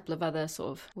 a couple of other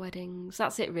sort of weddings.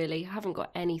 That's it, really. I haven't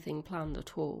got anything planned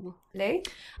at all. Lou?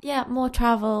 Yeah, more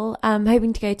travel. I'm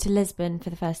hoping to go to Lisbon for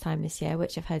the first time this year,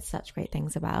 which I've heard such great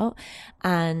things about.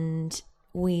 And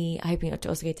we are hoping to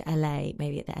also go to LA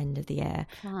maybe at the end of the year.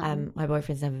 My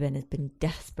boyfriend's never been, has been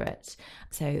desperate,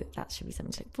 so that should be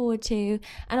something to look forward to.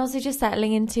 And also just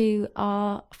settling into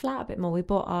our flat a bit more. We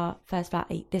bought our first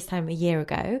flat this time a year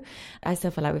ago. I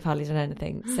still feel like we've hardly done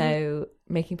anything, so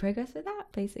making progress with that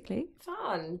basically.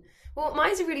 Fun. Well,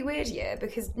 mine's a really weird year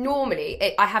because normally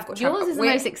I have got travel. Yours is the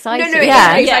most exciting. No, it's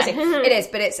very exciting. It is,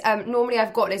 but it's normally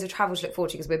I've got loads of travel to look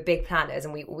forward to because we're big planners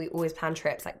and we always plan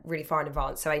trips like really far in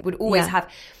advance. So I would always have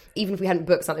even if we hadn't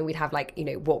booked something, we'd have like, you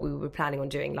know, what we were planning on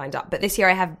doing lined up. But this year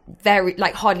I have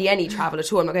hardly any travel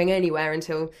at all. I'm not going anywhere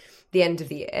until the end of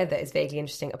the year that is vaguely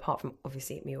interesting, apart from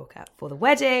obviously Mallorca for the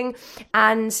wedding.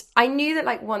 And I knew that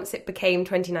like once it became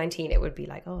 2019, it would be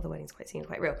like, oh, the wedding's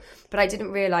quite real. But I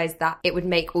didn't realise that it would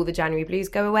make all the January blues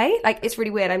go away. Like, it's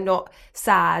really weird. I'm not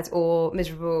sad or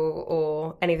miserable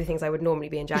or any of the things I would normally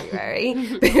be in January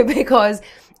because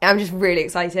I'm just really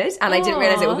excited. And I didn't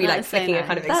realise it would be like flicking a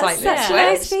kind of excitement such a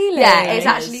switch. nice feeling. Yeah, it's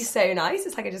actually so nice.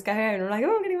 It's like I just go home and I'm like,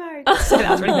 oh, I'm getting married. So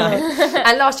that's really nice.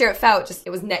 And last year it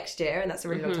was next year, and that's a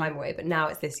really long time away, but now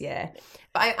it's this year.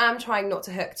 But I am trying not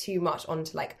to hook too much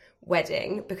onto like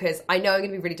wedding, because I know I'm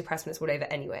going to be really depressed when it's all over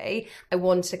anyway. I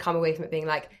want to come away from it being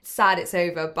like, sad it's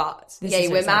over, but yay,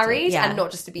 we're married, and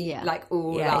not just to be like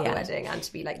all about the wedding, and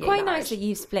to be like, yay, quite marriage. nice that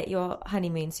you've split your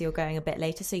honeymoon, so you're going a bit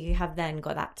later, so you have then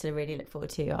got that to really look forward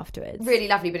to afterwards. Really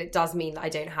lovely, but it does mean that I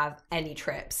don't have any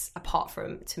trips apart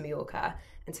from to Mallorca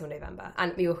until November.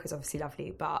 And Mallorca is obviously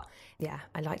lovely, but yeah,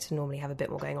 I like to normally have a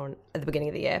bit more going on at the beginning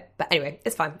of the year. But anyway,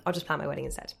 it's fine. I'll just plan my wedding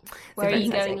instead. Where are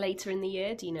you going later in the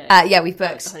year? Do you know? Yeah, we've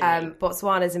booked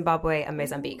Botswana, Zimbabwe and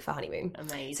Mozambique for honeymoon.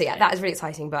 Amazing. So yeah, that is really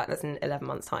exciting, but that's in 11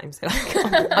 months time. So like,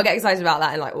 I'll get excited about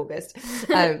that in like August.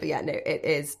 But yeah, no, it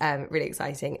is really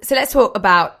exciting. So let's talk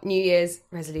about New Year's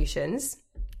resolutions.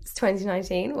 It's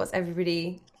 2019. What's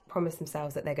everybody promised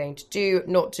themselves that they're going to do,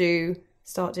 not do,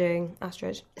 start doing?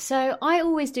 Astrid? So I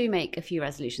always do make a few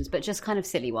resolutions, but just kind of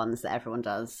silly ones that everyone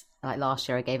does. Like last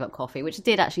year I gave up coffee, which I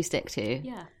did actually stick to.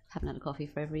 Yeah. Haven't had a coffee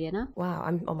for over a year now. Wow,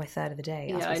 I'm on my third of the day.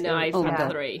 Yeah, I know. I've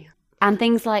had 3. And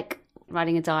things like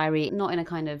writing a diary, not in a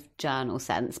kind of journal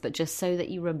sense, but just so that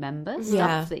you remember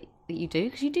stuff that you do.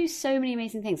 Because you do so many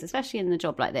amazing things, especially in a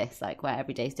job like this, like where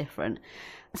every day is different.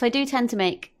 So I do tend to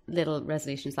make little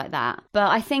resolutions like that. But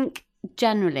I think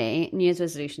generally New Year's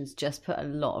resolutions just put a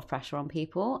lot of pressure on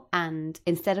people, and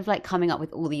instead of like coming up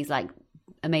with all these like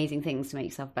amazing things to make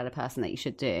yourself a better person that you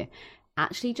should do,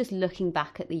 actually just looking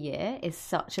back at the year is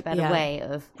such a better way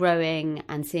of growing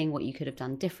and seeing what you could have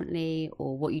done differently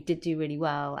or what you did do really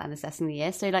well and assessing the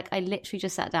year. So like I literally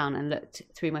just sat down and looked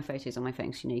through my photos on my phone,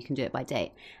 because you know you can do it by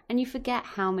date, and you forget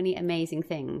how many amazing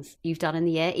things you've done in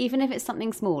the year, even if it's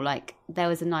something small. Like there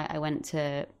was a night I went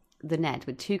to the Ned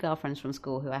with 2 girlfriends from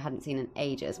school who I hadn't seen in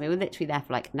ages. We were literally there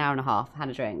for like an hour and a half, had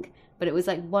a drink, but it was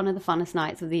like one of the funnest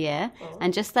nights of the year.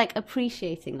 And just like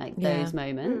appreciating like those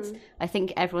moments. I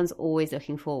think everyone's always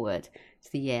looking forward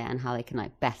to the year and how they can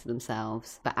like better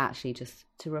themselves, but actually just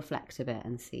to reflect a bit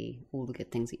and see all the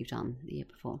good things that you've done the year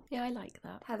before. Yeah, I like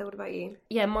that. Heather, what about you?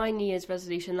 Yeah, my New Year's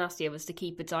resolution last year was to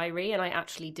keep a diary, and I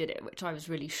actually did it, which I was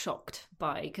really shocked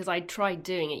by, because I tried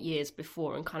doing it years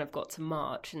before and kind of got to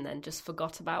March and then just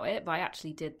forgot about it, but I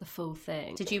actually did the full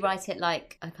thing. Did you write it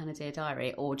like a kind of Dear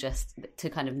Diary, or just to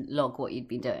kind of log what you'd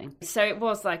been doing? So it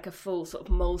was like a full sort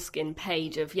of moleskin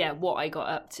page of, what I got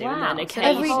up to. Wow. And then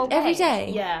So every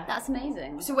day? Yeah. That's amazing.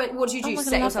 So what do you do? my God,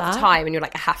 Set I love yourself a that. time and you're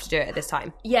like, I have to do it at this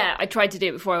time? Yeah, I tried to do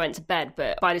it before I went to bed,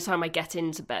 but by the time I get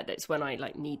into bed, it's when I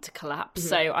like need to collapse.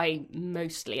 So I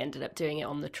mostly ended up doing it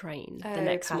on the train the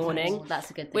next perfect. morning. Oh, that's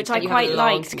a good thing. Which So I you quite have a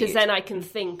long liked, because commute. then I can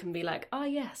think and be like, oh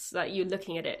yes, like you're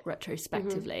looking at it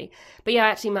retrospectively. But yeah,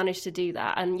 I actually managed to do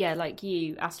that. And yeah, like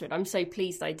you, Astrid, I'm so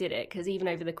pleased I did it, because even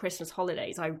over the Christmas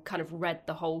holidays, I kind of read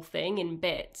the whole thing in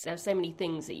bits. There's so many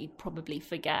things that you'd probably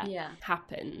forget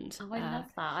happened. Oh, I love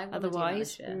that. I want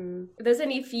Otherwise, to do that this year. there's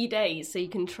only a few days, so you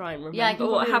can try and remember Yeah, I can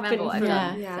what probably happened remember what I've from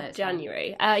done. Yeah. So it's fine.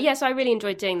 January. So I really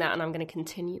enjoyed doing that, and I'm going to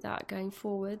continue that going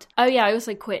forward. Oh yeah, I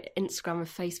also quit Instagram and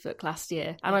Facebook last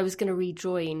year, and I was going to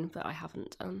rejoin, but I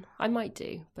haven't done. I might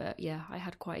do, but yeah, I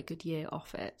had quite a good year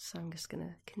off it, so I'm just going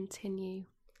to continue,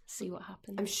 see what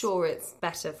happens. I'm sure it's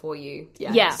better for you.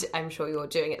 Yeah. I'm sure you're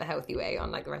doing it the healthy way,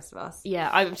 unlike the rest of us. Yeah,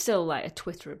 I'm still like a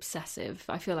Twitter obsessive.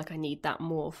 I feel like I need that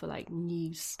more for like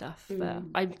news stuff. But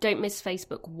I don't miss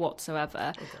Facebook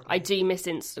whatsoever. I do miss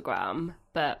Instagram,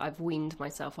 but I've weaned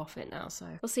myself off it now. So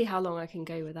we'll see how long I can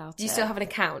go without Do you it. still have an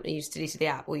account, and you just deleted the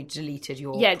app, or you deleted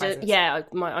your Yeah, presence?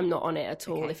 I'm not on it at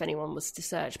all. If anyone was to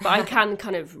search, but I can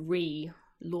kind of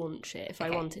launch it if I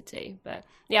wanted to. But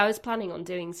yeah, I was planning on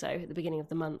doing so at the beginning of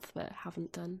the month, but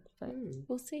haven't done. But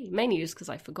we'll see. Mainly just because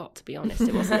I forgot, to be honest.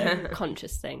 It wasn't a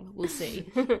conscious thing. We'll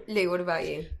see. Lou, what about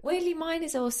you? Weirdly, mine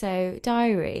is also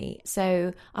diary.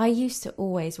 So I used to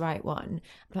always write one,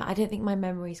 but I don't think my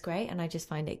memory's great, and I just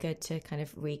find it good to kind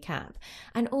of recap.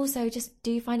 And also just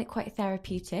do find it quite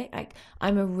therapeutic. Like,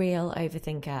 I'm a real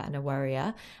overthinker and a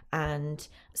worrier, and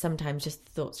sometimes just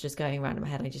thoughts just going around in my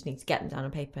head, I just need to get them down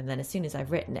on paper, and then as soon as I've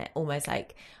written it, almost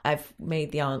like I've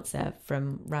made the answer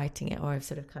from writing it, or I've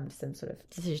sort of come to some sort of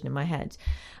decision in in my head.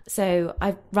 So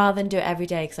I've rather than do it every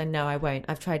day, because I know I won't,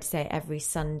 I've tried to say every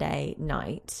Sunday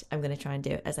night I'm going to try and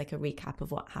do it as like a recap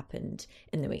of what happened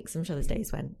in the week. So I'm sure there's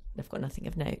days when I've got nothing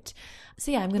of note.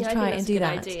 So yeah, I'm going to try and do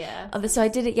that. So I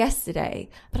did it yesterday,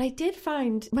 but I did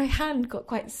find my hand got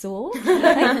quite sore.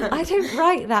 I don't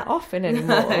write that often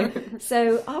anymore.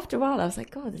 So after a while I was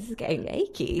like, God, this is getting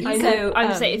achy. I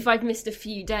would say if I've missed a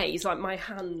few days, like my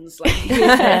hands like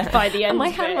withered by the end. My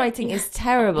of handwriting is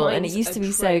terrible, and it used to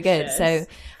be so good. So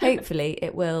hopefully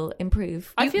it will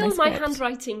improve. I feel my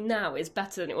handwriting now is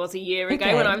better than it was a year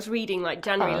ago when I was reading like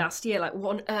January last year. Like,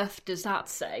 what on earth does that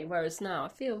say? Whereas now I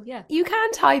feel, You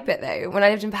can type it though. When I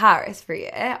lived in Paris for a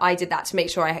year, I did that to make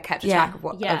sure I had kept track of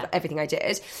of everything I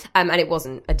did. And it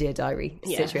wasn't a Dear Diary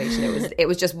situation. It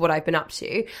was just what I've been up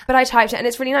to. But I typed it, and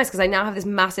it's really nice because I now have this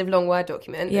massive long Word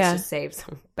document that's just saved.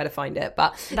 Better find it,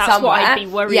 but that's somewhere. what I'd be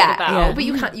worried about. Yeah.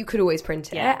 But you could always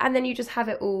print it, and then you just have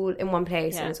it all in one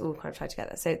place, and it's all kind of tied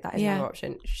together. So that is another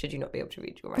option. Should you not be able to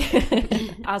read your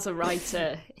writing? As a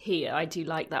writer here, I do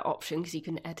like that option because you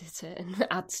can edit it and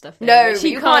add stuff in. No, but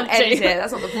you can't edit it.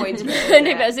 That's not the point of it.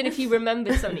 No, but as in if you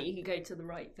remember something, you can go to the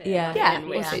right bit.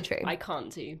 Which also true. I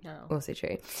can't do now. Also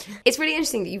true. It's really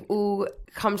interesting that you've all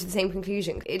come to the same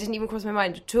conclusion. It didn't even cross my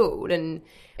mind at all, and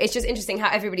it's just interesting how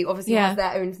everybody obviously has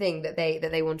their own thing that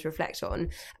they want to reflect on.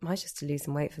 Mine's just to lose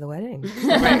some weight for the wedding. It's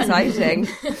very exciting.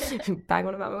 Bang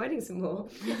on about my wedding some more.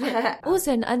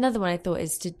 Also, another one I thought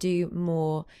is to do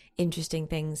more interesting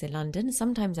things in London.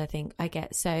 Sometimes I think I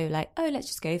get so like, oh, let's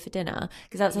just go for dinner,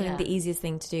 because that's I think the easiest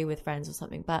thing to do with friends or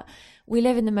something. But we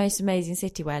live in the most amazing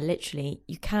city where literally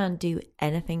you can do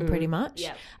anything pretty much.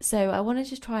 So I want to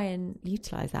just try and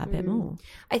utilise that a bit more.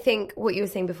 I think what you were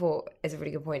saying before is a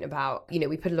really good point about,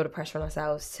 we put a lot of pressure on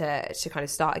ourselves to kind of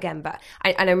start again. But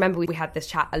I remember we had this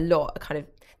chat a lot kind of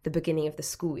the beginning of the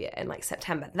school year in like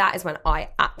September. That is when I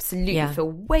absolutely feel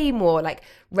way more like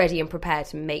ready and prepared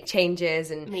to make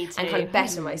changes and kind of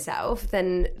better myself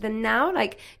than now.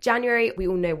 Like January, we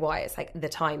all know why it's like the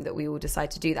time that we all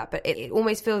decide to do that, but it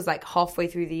almost feels like halfway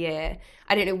through the year.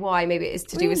 I don't know why. Maybe it is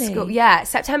to do with school. Yeah,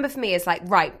 September for me is like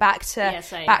back to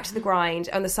the grind.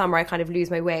 And the summer I kind of lose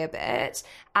my way a bit,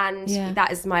 and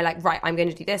that is my like I'm going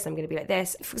to do this. I'm going to be like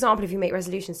this. For example, if you make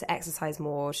resolutions to exercise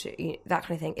more, that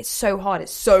kind of thing, it's so hard.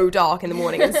 It's so dark in the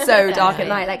morning and so dark at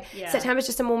night. Like September is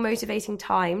just a more motivating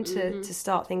time to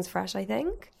start things fresh. I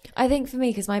think for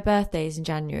me, because my birthday is in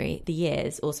January, the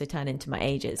years also turn into my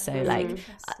ages. So like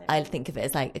I think of it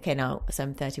as like, okay, now so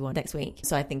I'm 31 next week,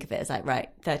 so I think of it as like, right,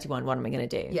 31, what am I going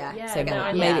to do? So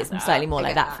maybe it's slightly more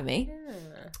like that for me.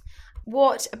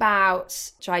 What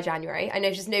about dry January? I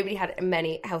noticed nobody had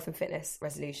many health and fitness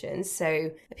resolutions. So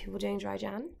are people doing dry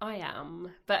Jan? I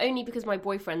am, but only because my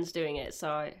boyfriend's doing it, so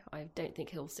I don't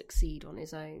think he'll succeed on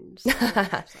his own. So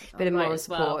bit of moral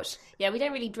support. Yeah, we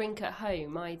don't really drink at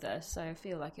home either, so I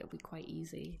feel like it'll be quite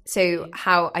easy. So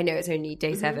how, I know it's only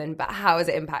day 7, but how has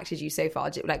it impacted you so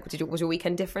far? Was your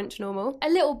weekend different to normal? A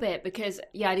little bit, because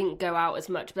I didn't go out as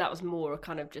much, but that was more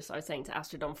kind of just, I was saying to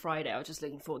Astrid on Friday, I was just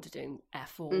looking forward to doing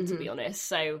F4 to be honest.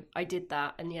 So I did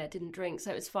that and didn't drink,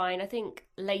 so it was fine. I think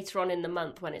later on in the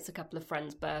month when it's a couple of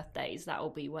friends' birthdays, that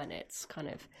will be when it's kind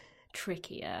of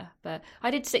trickier. But I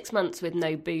did 6 months with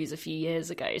no booze a few years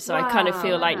ago, so I kind of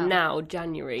feel like now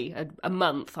January, a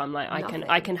month, I'm like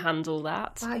I can handle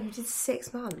that. Wow, you did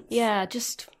 6 months? Yeah,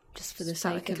 just for the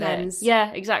sake of cleanse. it.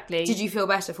 Yeah, exactly. Did you feel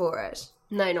better for it?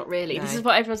 No, not really. No. This is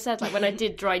what everyone said. Like when I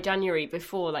did dry January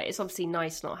before, like it's obviously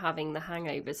nice not having the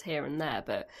hangovers here and there,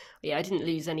 but I didn't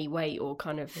lose any weight or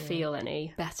kind of feel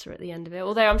any better at the end of it.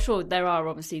 Although I'm sure there are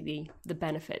obviously the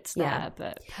benefits there,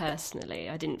 but personally,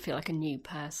 I didn't feel like a new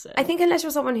person. I think unless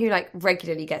you're someone who like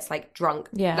regularly gets like drunk,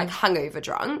 like hangover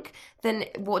drunk, then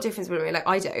what difference would it make?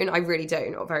 Like I really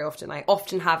don't, or very often. I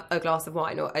often have a glass of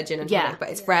wine or a gin and tonic, but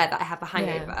it's rare that I have a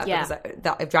hangover because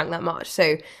that I've drank that much.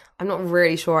 So I'm not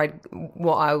really sure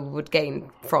what I would gain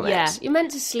from it. Yeah, you're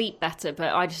meant to sleep better,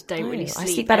 but I just don't really sleep.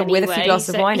 I sleep better with a few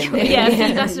glasses of wine in me. Yeah, a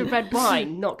few glasses of red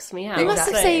wine knocks me out. You must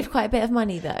have saved quite a bit of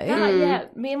money though. Yeah,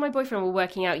 me and my boyfriend were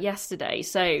working out yesterday,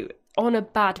 so on a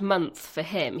bad month for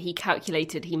him, he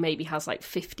calculated he maybe has like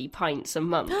 50 pints a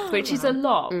month, which is a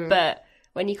lot, but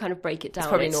when you kind of break it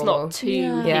down, it's not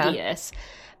too hideous.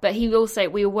 But he will say,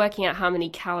 we were working out how many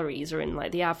calories are in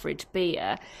like the average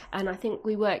beer, and I think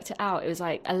we worked it out. It was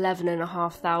like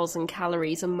 11,500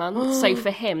 calories a month. So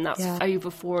for him, that's over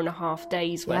 4.5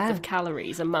 days worth of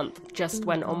calories a month just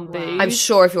went on booze. I'm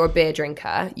sure if you're a beer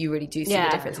drinker, you really do see the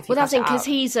difference. If you that's it, because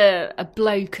he's a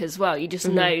bloke as well. You just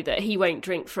know that he won't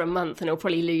drink for a month and he'll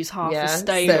probably lose half a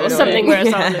stone or something,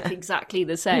 whereas I'll look exactly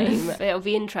the same. It'll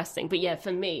be interesting. But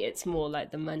for me, it's more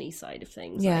like the money side of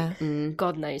things. Yeah. Like,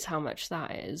 God knows how much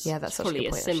that is. years. Yeah, that's It's such a probably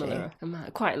good point, similar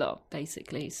amount, quite a lot,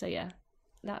 basically. So yeah,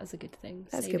 that is a good thing.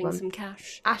 That's a good Saving one. some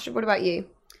cash. Astrid, what about you?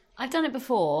 I've done it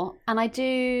before, and I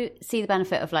do see the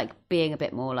benefit of like being a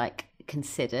bit more like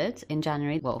considered in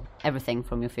January. Well, everything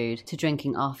from your food to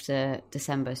drinking after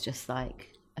December is just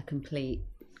like a complete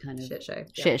kind of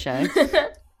Shit show.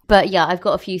 But yeah, I've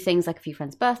got a few things, like a few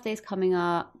friends' birthdays coming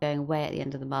up, going away at the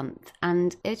end of the month,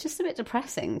 and it's just a bit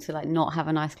depressing to like not have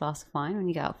a nice glass of wine when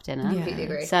you go out for dinner. Completely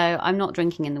agree. So I'm not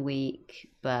drinking in the week,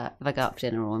 but if I go out for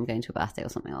dinner or I'm going to a birthday or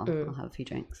something, I'll have a few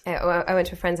drinks. I went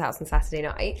to a friend's house on Saturday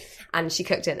night and she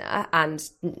cooked dinner and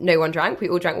no one drank. We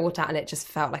all drank water and it just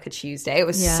felt like a Tuesday. It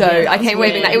was I came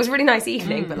away being like, it was a really nice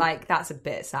evening, but like that's a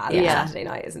bit sad on Saturday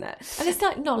night, isn't it? And it's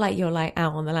not like you're like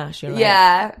out on the lash, you're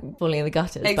like falling in the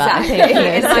gutters. Exactly. But I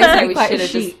think, In hindsight, we quite should have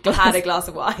chic just had a glass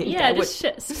of wine. Yeah,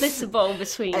 just split a bowl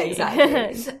between you.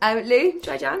 Exactly. Lou,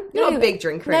 dry Jan? You're not a big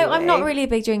drinker. No, anyway. I'm not really a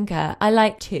big drinker. I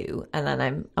like 2 and then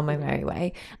I'm on my merry way.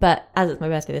 But as it's my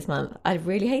birthday this month, I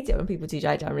really hate it when people do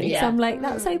dry January. Yeah. So I'm like,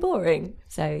 that's so boring.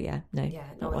 So yeah,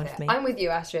 not one for me. I'm with you,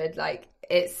 Astrid. Like,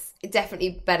 it's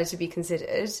definitely better to be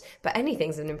considered, but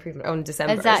anything's an improvement on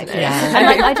December. Exactly. Isn't it? Yeah. And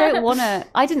like, I don't want to.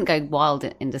 I didn't go wild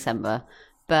in December,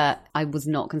 but I was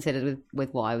not considered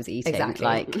with what I was eating. Exactly.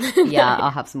 Like, yeah,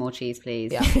 I'll have some more cheese,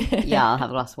 please. Yeah, I'll have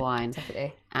a glass of wine.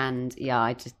 Definitely. And yeah,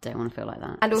 I just don't want to feel like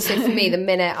that. And also for me, the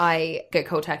minute I go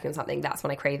cold turkey on something, that's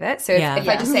when I crave it. So if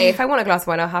I just say, if I want a glass of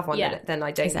wine, I'll have one, then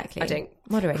I don't. Exactly. I don't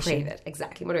Moderation. crave it.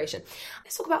 Exactly, moderation.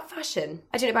 Let's talk about fashion.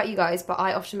 I don't know about you guys, but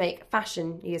I often make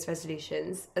fashion New Year's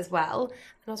resolutions as well.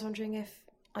 And I was wondering if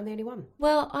I'm the only one.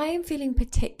 Well, I am feeling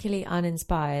particularly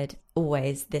uninspired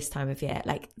always this time of year.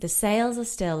 Like the sales are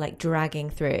still like dragging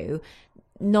through.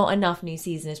 Not enough new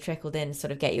season has trickled in to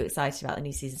sort of get you excited about the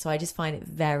new season. So I just find it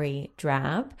very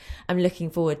drab. I'm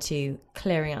looking forward to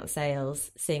clearing out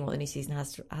sales, seeing what the new season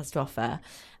has to offer,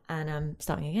 and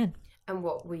starting again. And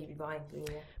what will you be buying for the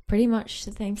New Year? Pretty much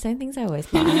the same things I always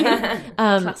buy.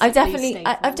 I've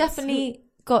definitely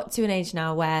got to an age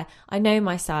now where I know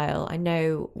my style, I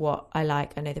know what I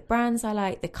like, I know the brands I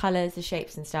like, the colours, the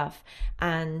shapes and stuff,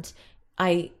 and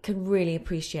I can really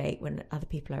appreciate when other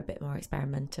people are a bit more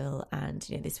experimental and,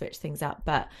 you know, they switch things up.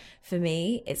 But for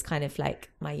me, it's kind of like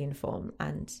my uniform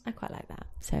and I quite like that.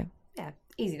 So Yeah,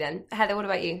 easy then. Heather, what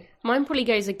about you? Mine probably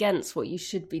goes against what you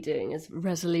should be doing as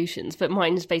resolutions, but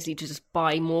mine is basically to just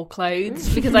buy more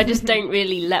clothes because I just don't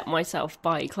really let myself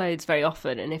buy clothes very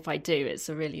often. And if I do, it's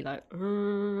a really like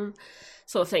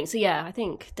sort of thing. So yeah, I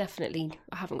think definitely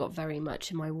I haven't got very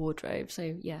much in my wardrobe.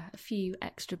 So yeah, a few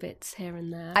extra bits here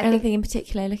and there. anything in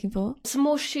particular you're looking for? Some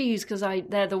more shoes because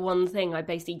they're the one thing I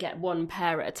basically get one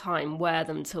pair at a time, wear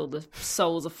them till the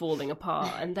soles are falling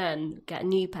apart, and then get a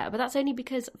new pair. But that's only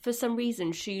because for some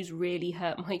reason shoes really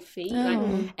hurt my feet. Like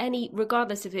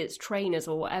regardless if it's trainers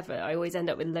or whatever, I always end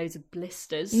up with loads of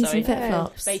blisters. You need some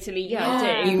flip-flops. Basically,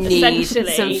 I do. You need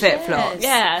Essentially. some flip-flops.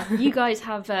 Yeah, you guys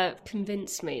have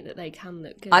convinced me that they can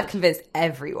look good. I've convinced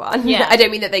everyone. Yeah. I don't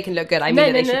mean that they can look good. I mean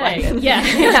that they should buy them. Yeah.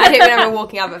 I don't mean I'm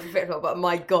walking out of a flip-flop, but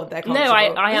my God, they're comfortable. No,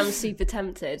 I am super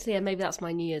tempted. So yeah, maybe that's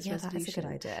my New Year's resolution. That's a good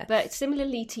idea. But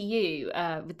similarly to you,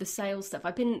 with the sale stuff,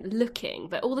 I've been looking,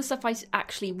 but all the stuff I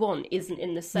actually want isn't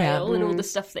in the sale, and all the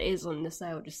stuff that is on the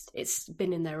sale, it's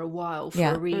been in there a while for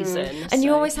a reason. And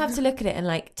you always have to look at it and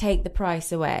like take the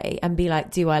price away and be like,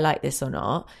 do I like this or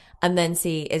not? And then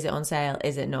see, is it on sale?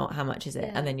 Is it not? How much is it?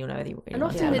 And then you'll know whether you and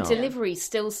often the delivery's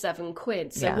still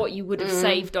 £7. So what you would have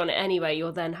saved on it anyway,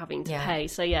 you're then having to pay.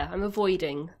 So yeah, I'm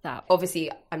avoiding that. Obviously,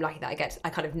 I'm lucky that I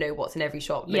kind of know what's in every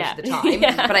shop most of the time.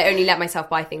 But I only let myself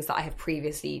buy things that I have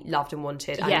previously loved and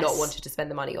wanted and not wanted to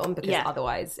spend the money on because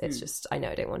otherwise it's just, I know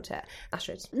I don't want it.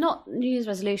 Astrid? Not New Year's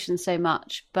resolutions so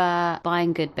much, but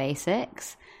buying good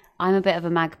basics. I'm a bit of a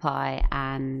magpie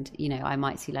and, you know, I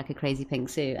might see like a crazy pink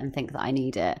suit and think that I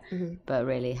need it. But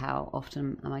really, how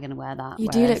often am I going to wear that? You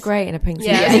do look great in a pink suit.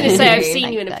 Yeah, I was going to say, I've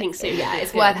seen you in a pink suit. Yeah,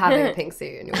 it's worth having a pink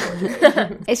suit in your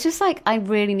wardrobe. It's just like, I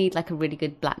really need like a really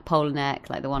good black polo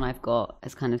neck, like the one I've got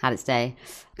has kind of had its day.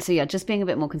 So yeah, just being a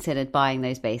bit more considered, buying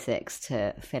those basics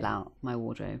to fill out my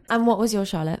wardrobe. And what was your,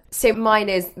 Charlotte? So mine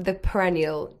is the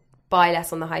perennial buy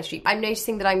less on the high street. I'm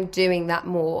noticing that I'm doing that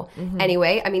more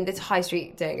anyway. I mean, the high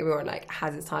street, don't get me wrong, like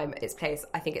has its time, its place.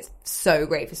 I think it's so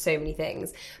great for so many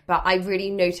things. But I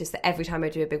really notice that every time I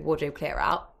do a big wardrobe clear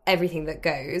out, everything that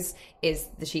goes is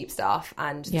the cheap stuff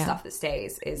and the stuff that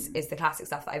stays is the classic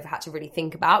stuff that I've had to really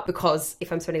think about, because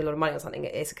if I'm spending a lot of money on something,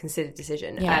 it's a considered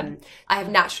decision. I have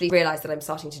naturally realised that I'm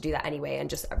starting to do that anyway and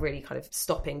just really kind of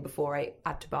stopping before I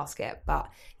add to basket.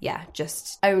 But yeah,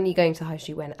 just only going to the high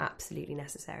street when absolutely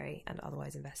necessary and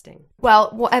otherwise investing. Well,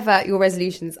 whatever your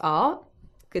resolutions are,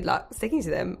 good luck sticking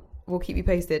to them. we'll keep you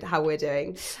posted how we're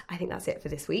doing. I think that's it for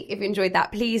this week. If you enjoyed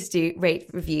that, please do rate,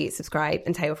 review, subscribe,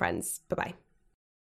 and tell your friends. Bye-bye.